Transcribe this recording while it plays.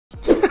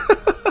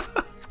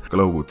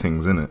global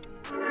things, innit?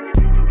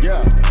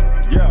 Yeah,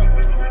 yeah,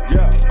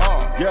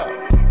 yeah.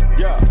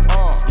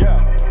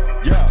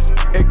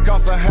 It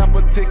costs a half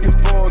a ticket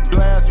for a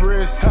glass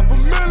wrist,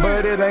 $500,000,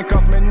 but it ain't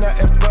cost me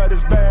nothing for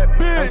this bad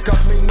bitch. Ain't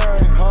cost me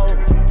nothing, ho.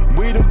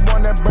 We the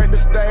one that break the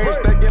stage,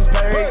 they get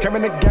paid. Come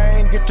in the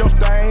game, get your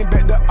stain,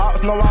 bet the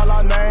ops know all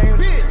our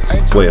names.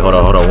 Wait, hold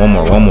on, one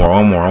more.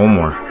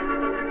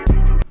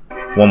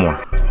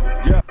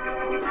 Yeah.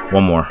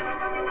 One more.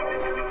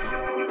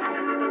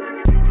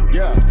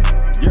 Yeah.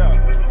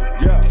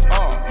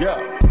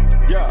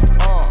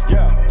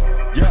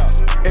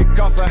 It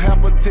costs a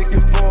half a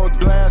ticket for a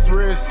glass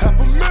wrist,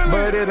 $500,000,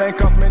 but it ain't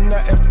cost me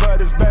nothing for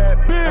this bad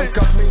bitch. Ain't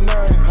cost me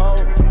nothing, ho.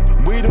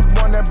 We the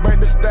one that break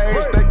the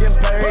stage, they get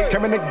paid.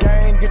 Come in the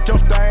game, get your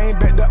stain,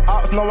 bet the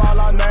ops know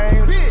all our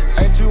names.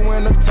 Ain't you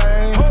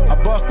entertained? I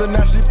bust her,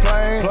 now she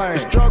plain. The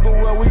struggle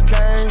where we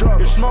came,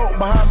 it's smoke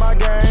behind my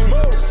game.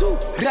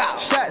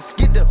 Shots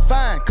get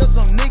defined, cause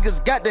some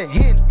niggas got the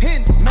hint.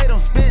 Made them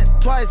spin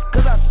twice,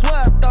 cause I swear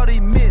I thought he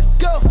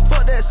missed. Go,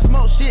 fuck that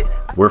smoke shit.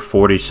 We're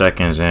 40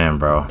 seconds in,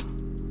 bro.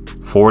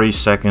 40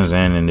 seconds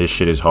in and this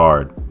shit is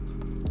hard.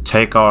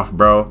 Take off,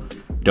 bro.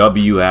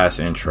 W ass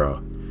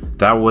intro.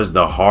 That was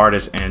the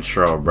hardest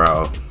intro, bro.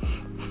 Oh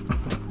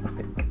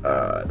my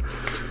God.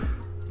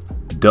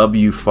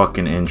 W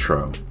fucking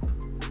intro.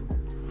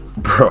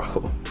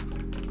 Bro.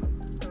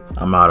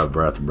 I'm out of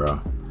breath, bro.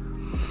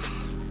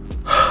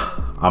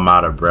 I'm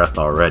out of breath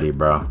already,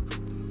 bro.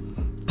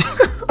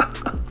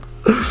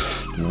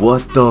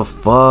 What the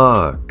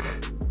fuck?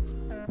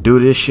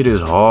 Dude, this shit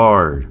is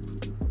hard.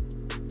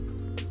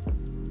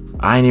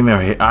 I ain't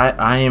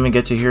even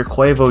get to hear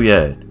Quavo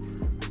yet.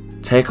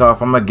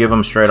 Takeoff, I'm gonna give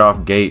him straight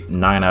off gate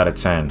 9 out of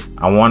 10.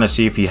 I want to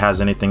see if he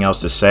has anything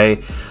else to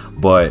say,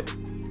 but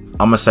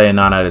I'm gonna say a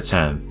 9 out of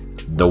 10.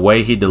 The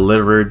way he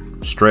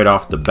delivered straight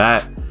off the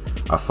bat,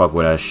 I fuck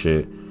with that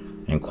shit.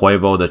 And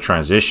Quavo, the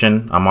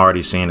transition, I'm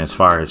already seeing it's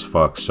fire as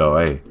fuck. So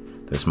hey,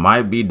 this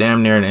might be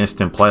damn near an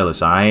instant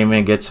playlist. I ain't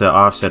even get to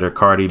Offset or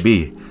Cardi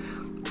B.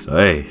 So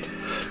hey,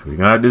 we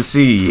gonna have to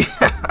see.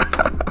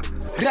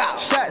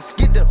 Shots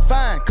get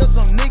defined, cause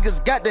some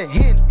niggas got the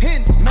hint.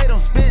 Made them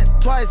spin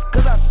twice,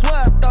 cause I swear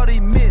I thought he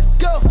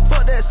missed. Go,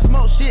 fuck that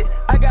smoke shit,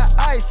 I got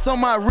ice on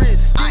my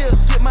wrist. Still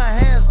get my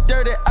hands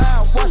dirty,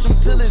 I'll wash them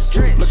till it's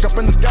drenched. Look up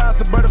in the sky,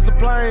 some birds are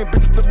plane.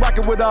 Bitches to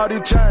rockin' with all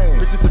these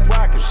chains. Bitches to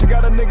rockin'. She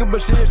got a nigga,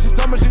 but she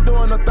told me she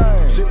doing her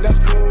thing. Shit, that's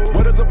cool.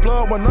 What is a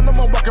plug when none of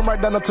them walking right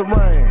down the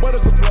terrain? What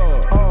is a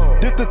plug? Oh,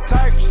 this the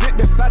type shit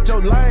that's out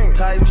your lane.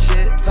 Type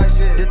shit.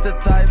 This the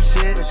type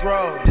shit. Let's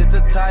roll. This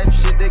the type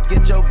shit that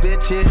get your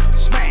bitch hit.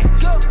 Smack.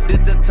 Go. This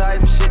the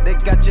type shit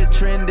that got you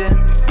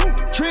trending.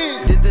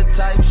 Trend. This the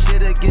type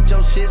shit that get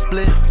your shit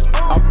split.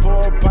 I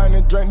pour a pint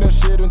and drink that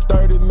shit in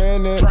 30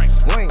 minutes.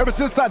 Ever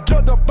since I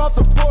jumped up off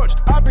the porch,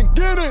 I've been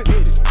getting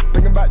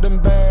thinking about them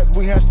bags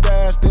we had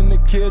stashed in the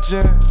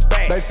kitchen.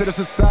 They said the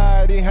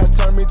society had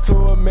turned me to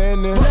a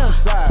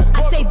menace. I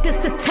say this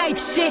the type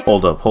shit.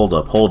 Hold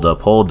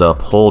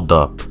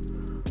up.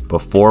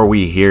 Before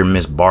we hear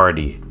Miss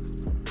Barty,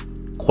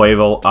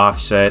 Quavo,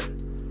 Offset,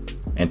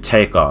 and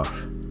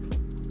Takeoff,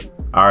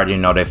 I already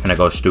know they finna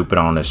go stupid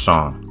on this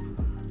song.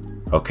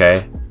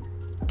 Okay?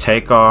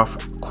 Takeoff,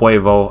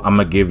 Quavo, I'm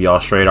gonna give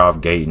y'all straight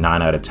off gate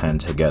 9 out of 10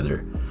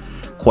 together.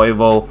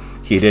 Quavo,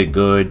 he did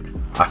good.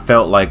 I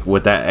felt like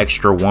with that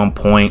extra 1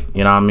 point,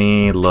 you know what I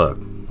mean? Look,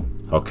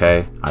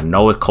 okay, I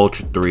know it's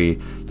Culture 3,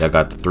 y'all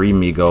got the 3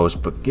 Migos,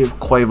 but give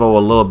Quavo a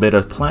little bit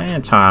of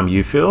playing time,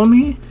 you feel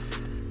me?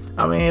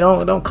 I mean,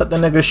 don't cut the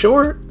nigga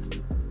short.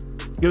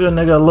 Give the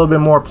nigga a little bit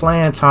more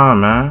playing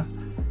time, man.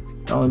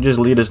 Don't just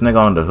leave this nigga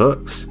on the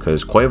hooks.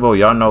 Cause Quavo,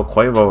 y'all know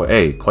Quavo,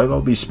 hey,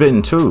 Quavo be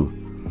spitting too.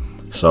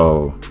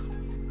 So,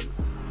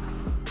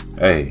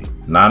 hey,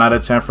 9 out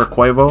of 10 for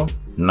Quavo,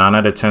 9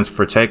 out of 10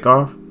 for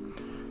Takeoff.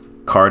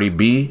 Cardi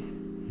B,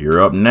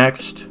 you're up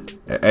next.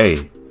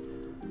 Hey,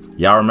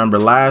 y'all remember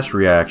last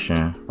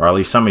reaction, or at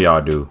least some of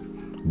y'all do.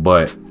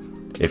 But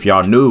if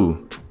y'all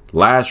knew,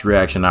 last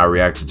reaction I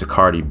reacted to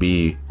Cardi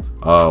B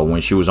when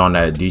she was on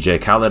that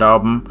DJ Khaled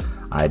album.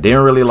 I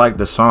didn't really like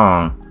the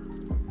song,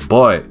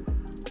 but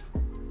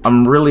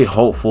I'm really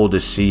hopeful to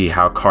see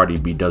how Cardi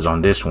B does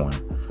on this one.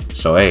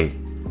 So hey,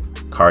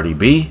 Cardi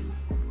B,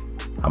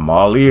 I'm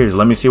all ears.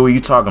 Let me see what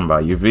you talking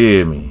about. You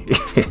feel me?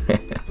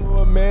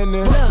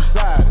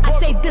 I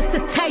say this the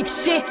type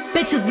shit.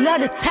 Bitches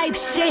love the type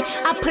shit.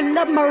 I pull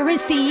up my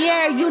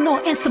Rinciere, you know,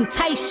 in some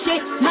tight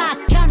shit. My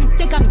accountant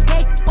think I'm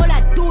gay. All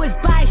I do is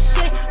buy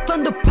shit.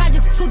 From the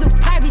projects to the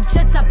private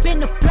jets, I've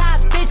been a fly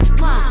bitch.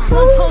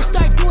 Once hoes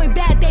start doing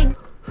bad, they.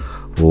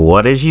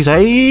 What did she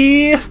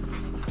say?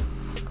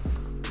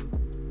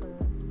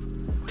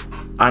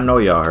 I know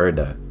y'all heard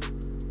that.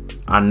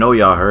 I know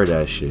y'all heard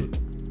that shit.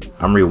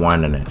 I'm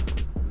rewinding it.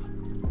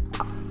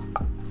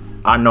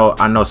 I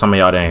know some of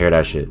y'all didn't hear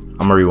that shit. I'm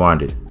gonna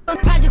rewind it.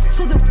 Projects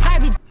to the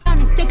private, I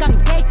don't think I'm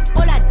gay.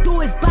 All I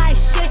do is buy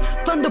shit.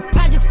 From the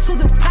projects to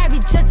the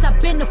private jets, I've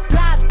been a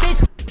fly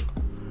bitch.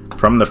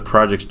 From the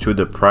projects to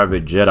the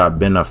private jet, I've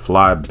been a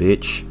fly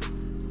bitch.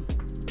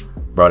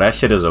 Bro, that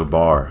shit is a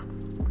bar.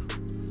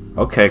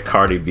 Okay,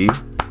 Cardi B.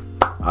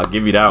 I'll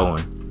give you that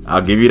one.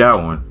 I'll give you that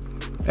one.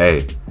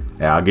 Hey,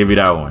 I'll give you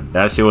that one.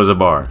 That shit was a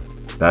bar.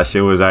 That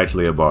shit was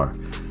actually a bar.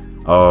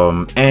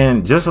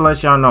 And just to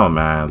let y'all know,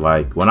 man,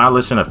 like when I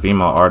listen to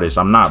female artists,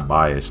 I'm not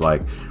biased.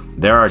 Like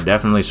there are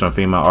definitely some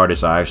female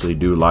artists I actually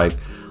do like.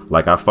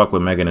 Like I fuck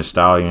with Megan Thee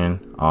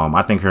Stallion.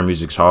 I think her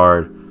music's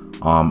hard.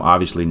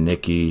 Obviously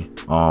Nicki.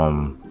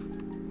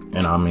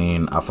 And I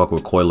mean, I fuck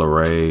with Coi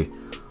Leray.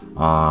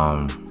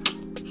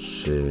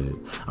 Shit.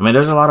 I mean,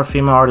 there's a lot of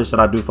female artists that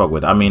I do fuck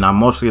with. I mean, I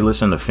mostly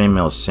listen to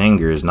female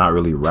singers, not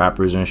really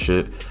rappers and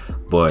shit.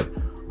 But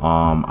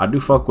I do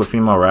fuck with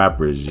female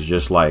rappers. It's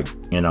just like,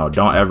 you know,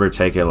 don't ever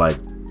take it like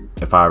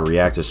if I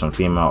react to some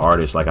female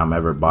artists like I'm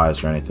ever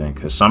biased or anything.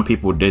 Because some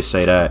people did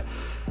say that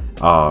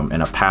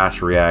in a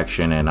past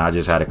reaction, and I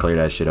just had to clear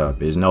that shit up.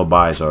 There's no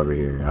bias over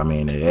here. I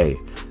mean, hey,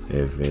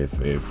 if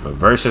a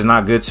verse is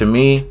not good to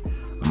me,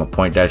 I'm gonna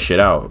point that shit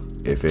out.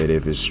 If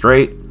it's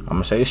straight, I'm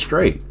gonna say it's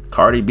straight.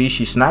 Cardi B,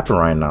 she's snapping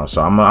right now,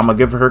 so I'm gonna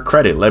give her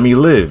credit. Let me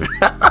live.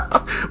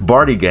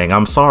 Barty gang,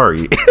 I'm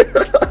sorry.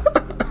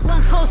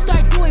 Once hoes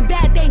start doing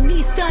bad, they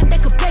need sun they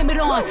could blame it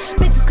on.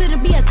 Bitches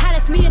couldn't be as hot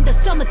as me in the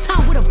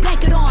summertime with a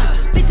blanket on.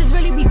 Bitches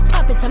really be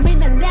puppets. I'm in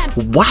the lamp.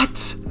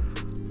 What?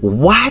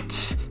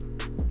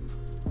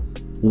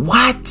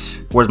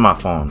 Where's my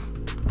phone?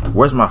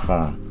 Where's my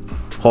phone?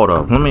 Hold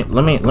up.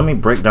 Let me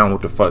break down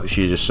what the fuck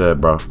she just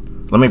said, bro.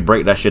 Let me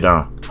break that shit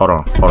down. Hold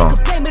on.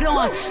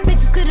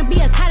 Bitches couldn't be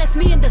as hot as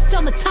me in the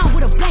summertime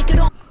with a blanket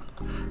on.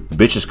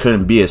 Bitches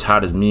couldn't be as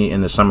hot as me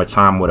in the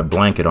summertime with a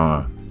blanket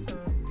on.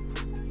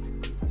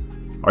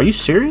 Are you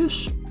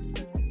serious?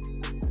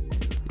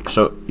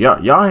 So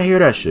y'all ain't hear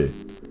that shit.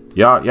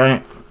 Y'all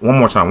ain't. One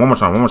more time.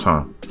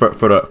 For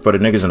the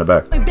niggas in the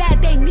back.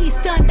 Bad, they need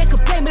sun, they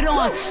could blame it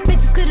on.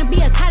 Bitches couldn't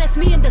be as hot as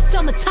me in the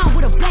summertime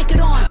with a blanket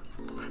on.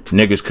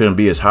 Niggas couldn't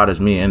be as hot as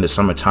me in the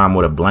summertime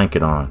with a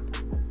blanket on.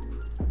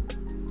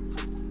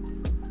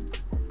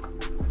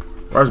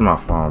 Where's my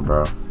phone,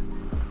 bro?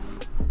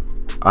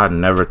 I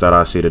never thought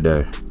I'd see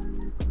today.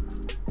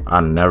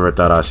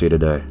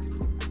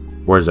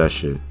 Where's that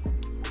shit?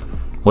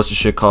 What's the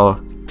shit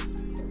called?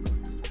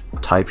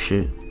 Type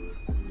shit?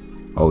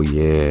 Oh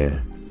yeah.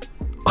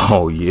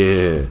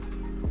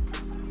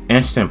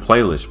 Instant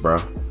playlist, bro.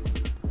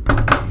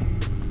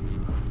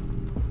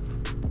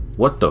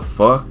 What the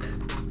fuck?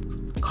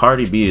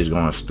 Cardi B is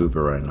going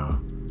stupid right now.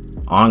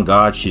 On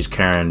God, she's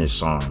carrying this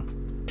song.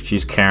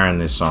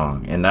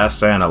 And that's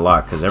saying a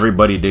lot because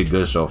everybody did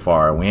good so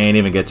far. We ain't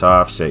even get to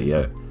Offset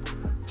yet.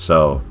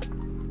 So,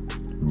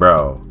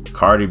 bro,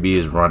 Cardi B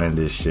is running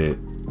this shit.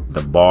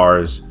 The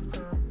bars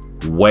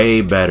way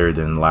better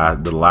than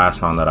the last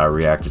song that I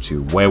reacted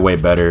to. Way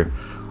better.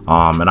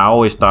 And I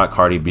always thought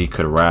Cardi B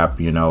could rap.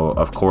 You know,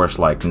 of course,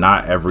 like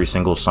not every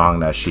single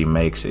song that she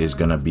makes is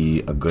gonna be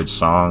a good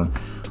song.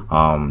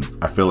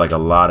 I feel like a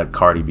lot of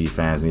Cardi B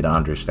fans need to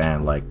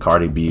understand, like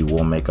Cardi B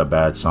will make a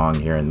bad song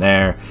here and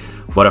there.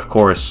 But of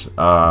course,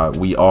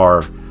 we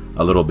are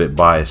a little bit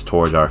biased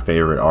towards our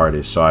favorite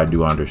artists, so I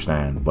do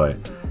understand.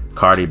 But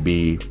Cardi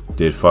B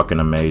did fucking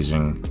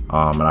amazing.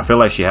 And I feel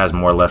like she has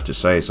more left to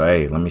say, so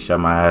hey, let me shut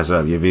my ass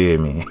up, you feel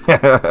me?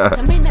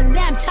 I'm in the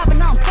lamp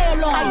chopping on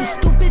payload. Are you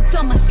stupid,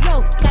 dumb or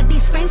slow? Got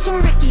these frames from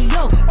Ricky,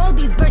 yo. All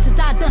these verses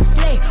I done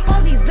slay.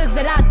 All these looks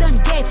that I done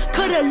gave.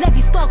 Could've let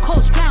these fuck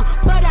hoes drown,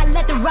 but I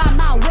let them ride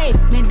my way.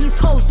 Man, these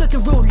hoes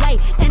looking real light,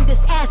 and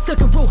this ass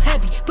looking real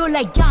heavy. Feel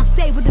like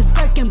Beyonce with this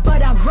Birkin,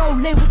 but I'm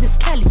rolling with this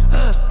Kelly.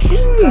 Type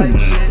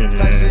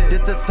shit.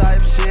 This the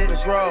type shit.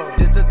 This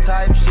the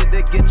type shit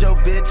that get your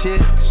bitch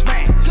hit.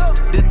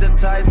 This the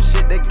type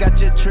shit that got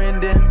you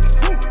trending.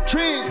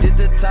 This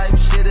the type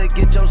shit that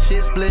get your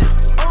shit split.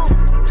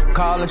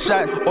 Calling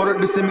shots,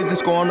 ordered the semis and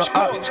scoring the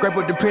ops. Scrape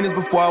with the pennies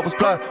before I was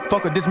fly.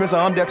 Fuck a dismissal,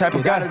 I'm that type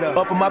of guy.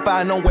 Up in my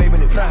fire, no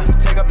waving it. Fly.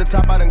 Take up the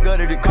top, I done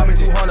gutted it. Call me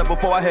 200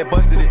 before I had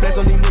busted it. Flex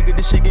on these niggas,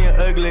 this shit getting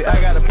ugly. I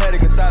got a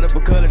paddock inside of a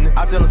culling it.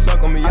 I tell her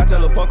suck on me, I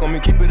tell her fuck on me.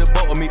 Keep it a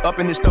buck with me, up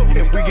in the stove.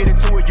 If we get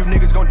into it, you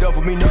niggas gon' duff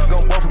with me. Niggas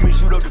gon' buff with me,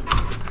 shoot up.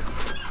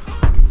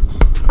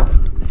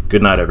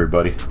 Good night,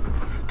 everybody.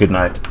 Good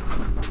night.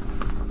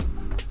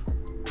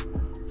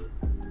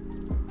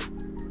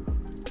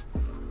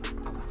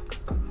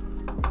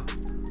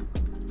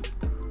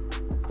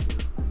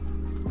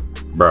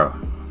 Bro,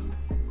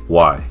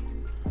 why?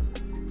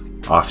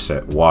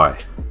 Offset, why?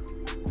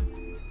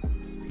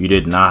 You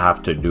did not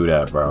have to do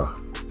that, bro.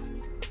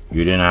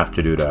 You didn't have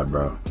to do that,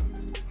 bro.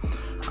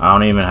 I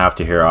don't even have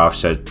to hear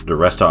Offset, the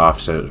rest of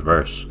Offset's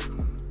verse.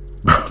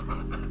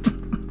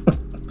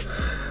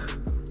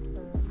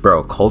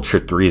 Bro, Culture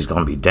 3 is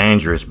gonna be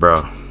dangerous,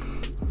 bro.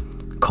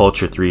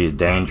 Culture 3 is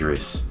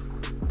dangerous.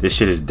 This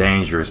shit is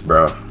dangerous,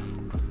 bro.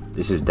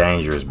 This is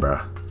dangerous, bro.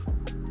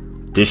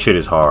 This shit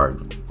is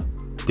hard.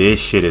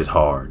 This shit is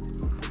hard.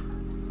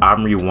 I'm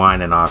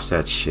rewinding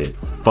Offset shit.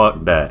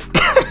 Fuck that.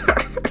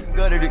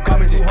 with it. Call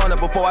me 200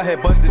 before I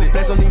had busted it.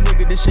 Flex on these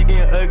niggas, this shit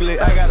getting ugly.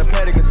 I got a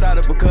paddock inside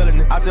of a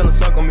cullin'. I tell her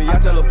suck on me, I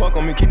tell her fuck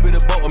on me. Keep it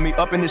a boat with me,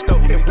 up in the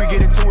stove with me. If we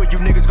get into it, you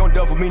niggas gon'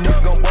 duff with me.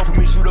 Niggas gon' buff with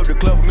me, shoot up the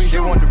club for me. They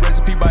want the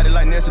recipe, body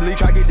like Nestle.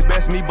 Try get the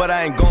best of me, but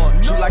I ain't gone.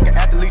 Shoot like an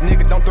athlete,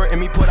 nigga, don't threaten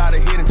me. Put out a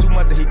hit in 2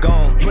 months and he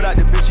gone. Put out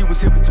the bitch, she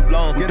was here for too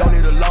long. We don't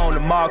need a loan, the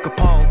Mall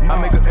Capone.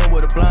 I make her end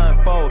with a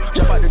blindfold.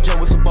 Jump out the gym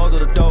with some balls of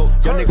the dough.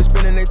 Young niggas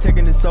spinning, they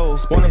taking his soul.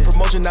 Want a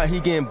promotion, now he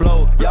getting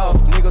blowed. Y'all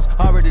niggas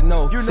already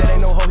know. Said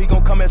ain't no hoe, he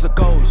gon' come as a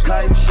ghost.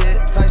 Type shit.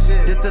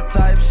 This the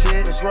type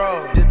shit. This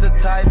the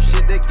type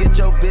shit that get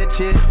your bitch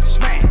hit.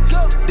 Smack.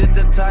 This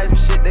the type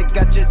shit that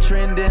got you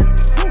trending.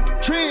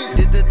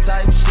 This the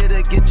type shit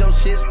that get your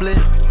shit split.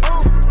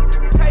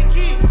 Take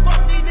heat,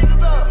 fuck these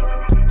niggas up.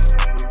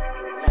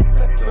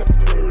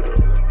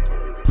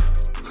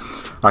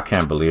 I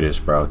can't believe this,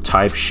 bro.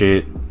 Type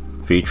shit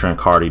featuring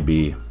Cardi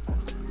B.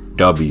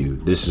 W.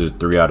 This is a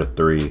 3 out of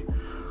 3.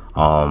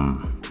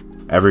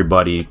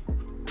 Everybody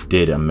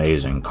did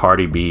amazing.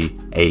 Cardi B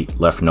 8,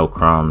 left no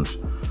crumbs.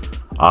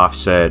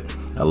 Offset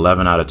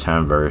 11 out of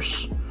 10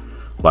 verse.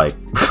 Like,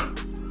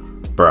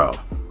 bro,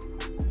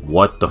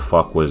 what the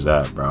fuck was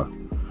that, bro?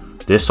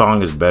 This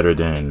song is better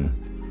than,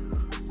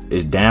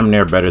 is damn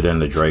near better than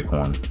the Drake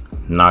one.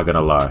 Not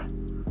gonna lie.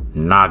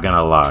 Not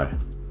gonna lie.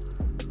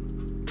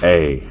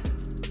 Hey,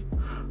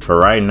 for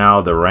right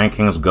now, the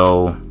rankings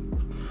go,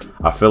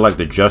 I feel like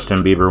the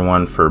Justin Bieber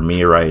one for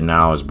me right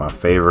now is my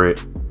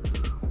favorite.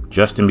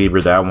 Justin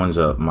Bieber, that one's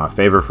my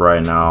favorite for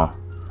right now.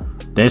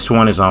 This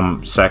one is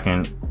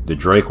second. The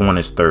Drake one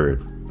is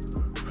third,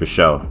 for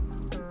sure.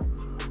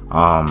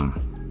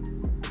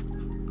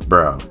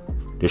 Bro,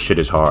 this shit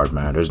is hard,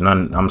 man. There's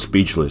none. I'm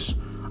speechless.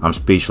 I'm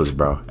speechless,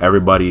 bro.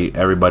 Everybody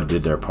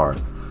did their part.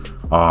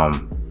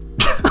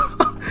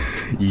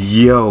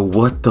 Yo,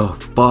 what the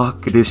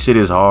fuck? This shit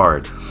is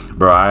hard,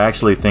 bro. I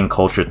actually think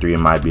Culture 3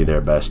 might be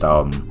their best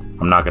album.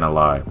 I'm not gonna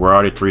lie. We're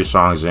already 3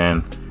 songs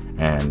in,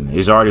 and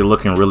it's already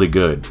looking really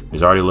good.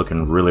 It's already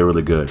looking really,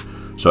 really good.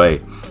 So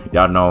hey,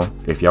 y'all know,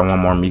 if y'all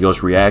want more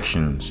Migos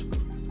reactions,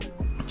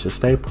 just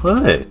stay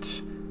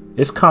put.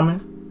 It's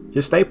coming.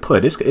 Just stay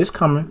put. It's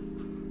coming.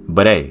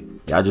 But hey,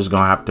 y'all just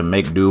gonna have to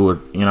make do with,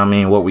 you know what I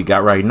mean, what we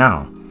got right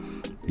now.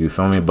 You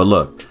feel me? But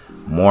look,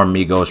 more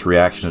Migos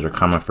reactions are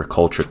coming for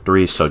Culture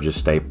 3, so just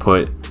stay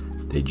put.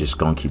 They just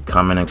gonna keep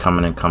coming and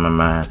coming and coming,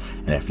 man.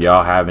 And if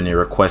y'all have any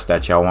requests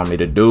that y'all want me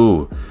to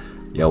do,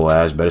 yo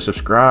ass better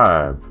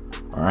subscribe,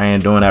 or I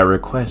ain't doing that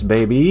request,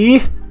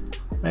 baby.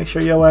 Make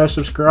sure yo ass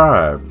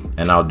subscribe,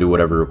 and I'll do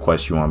whatever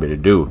request you want me to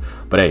do.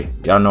 But hey,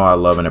 y'all know I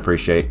love and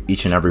appreciate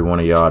each and every one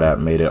of y'all that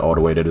made it all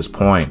the way to this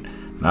point.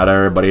 Not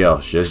everybody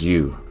else, just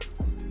you.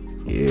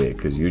 Yeah,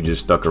 because you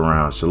just stuck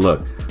around. So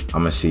look,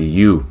 I'm gonna see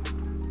you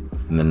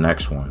in the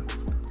next one.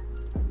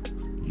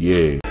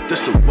 Yeah.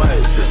 This the way,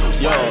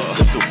 yo,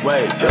 this the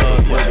way, this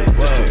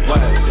the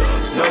way.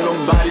 Don't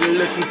nobody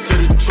listen to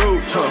the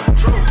truth,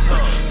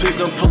 please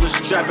don't pull the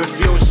strap if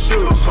you don't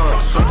shoot,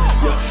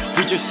 yeah,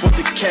 we just want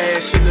the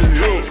cash in the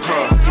loop,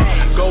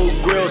 gold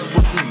grills,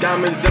 put some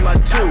diamonds in my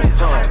tooth,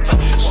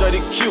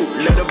 shorty cute,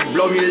 let her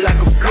blow me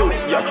like a flute,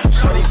 yeah,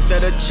 shorty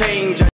said a change.